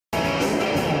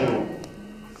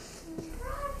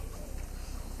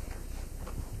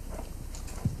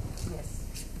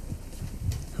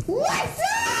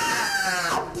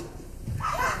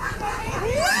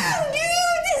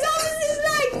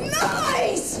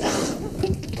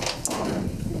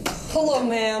Hello,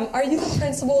 ma'am. Are you the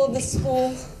principal of the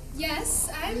school? Yes,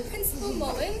 I'm Principal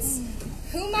Mullins.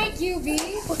 Who might you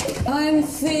be? I'm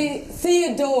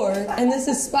Theodore, and this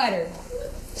is Spyder,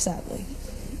 sadly.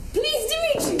 Pleased to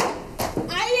meet you.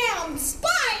 I am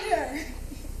Spyder.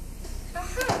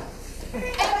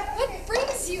 And what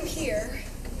brings you here?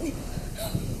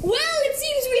 Well, it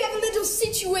seems we have a little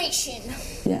situation.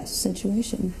 Yes,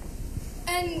 situation.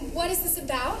 And what is this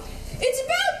about? It's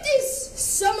about this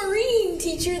submarine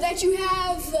teacher that you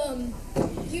have,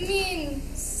 You mean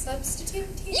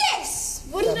substitute teacher? Yes!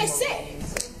 What did I say?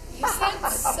 You said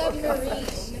submarine.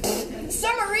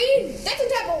 Submarine? That's a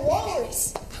type of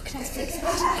walrus. How can I speak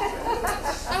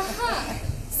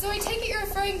So I take it you're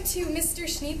referring to Mr.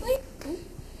 Schneebly?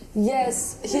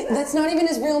 Yes, that's not even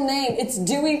his real name. It's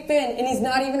Dewey Finn, and he's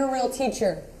not even a real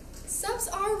teacher. Subs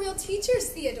are real teachers,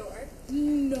 Theodore.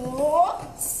 No,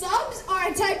 subs are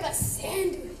a type of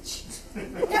sandwich.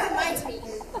 That reminds me,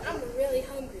 I'm really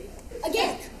hungry.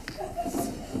 Again.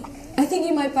 I think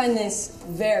you might find this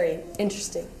very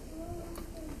interesting.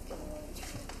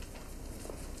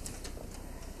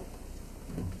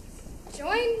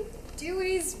 Join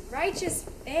Dewey's righteous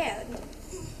band.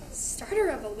 Start a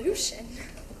revolution.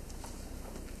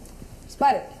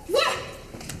 Spyder. What?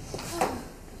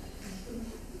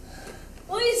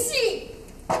 Well, you see,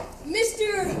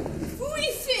 Mr.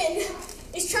 Dewey Finn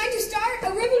is trying to start a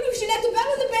revolution at the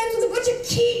Battle of the Bands with a bunch of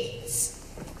kids.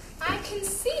 I can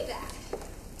see that.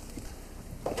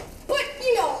 But,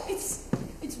 you know, it's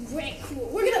way cool.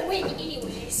 We're gonna win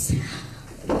anyways.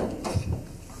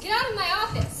 Get out of my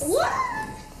office. What?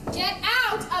 Get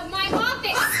out of my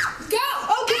office. Go.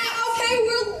 Okay,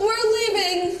 we're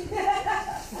leaving.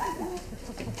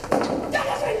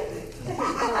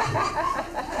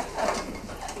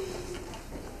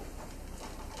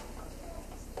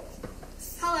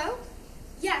 Hello?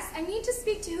 Yes, I need to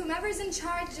speak to whomever's in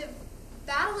charge of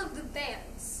Battle of the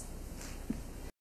Bands.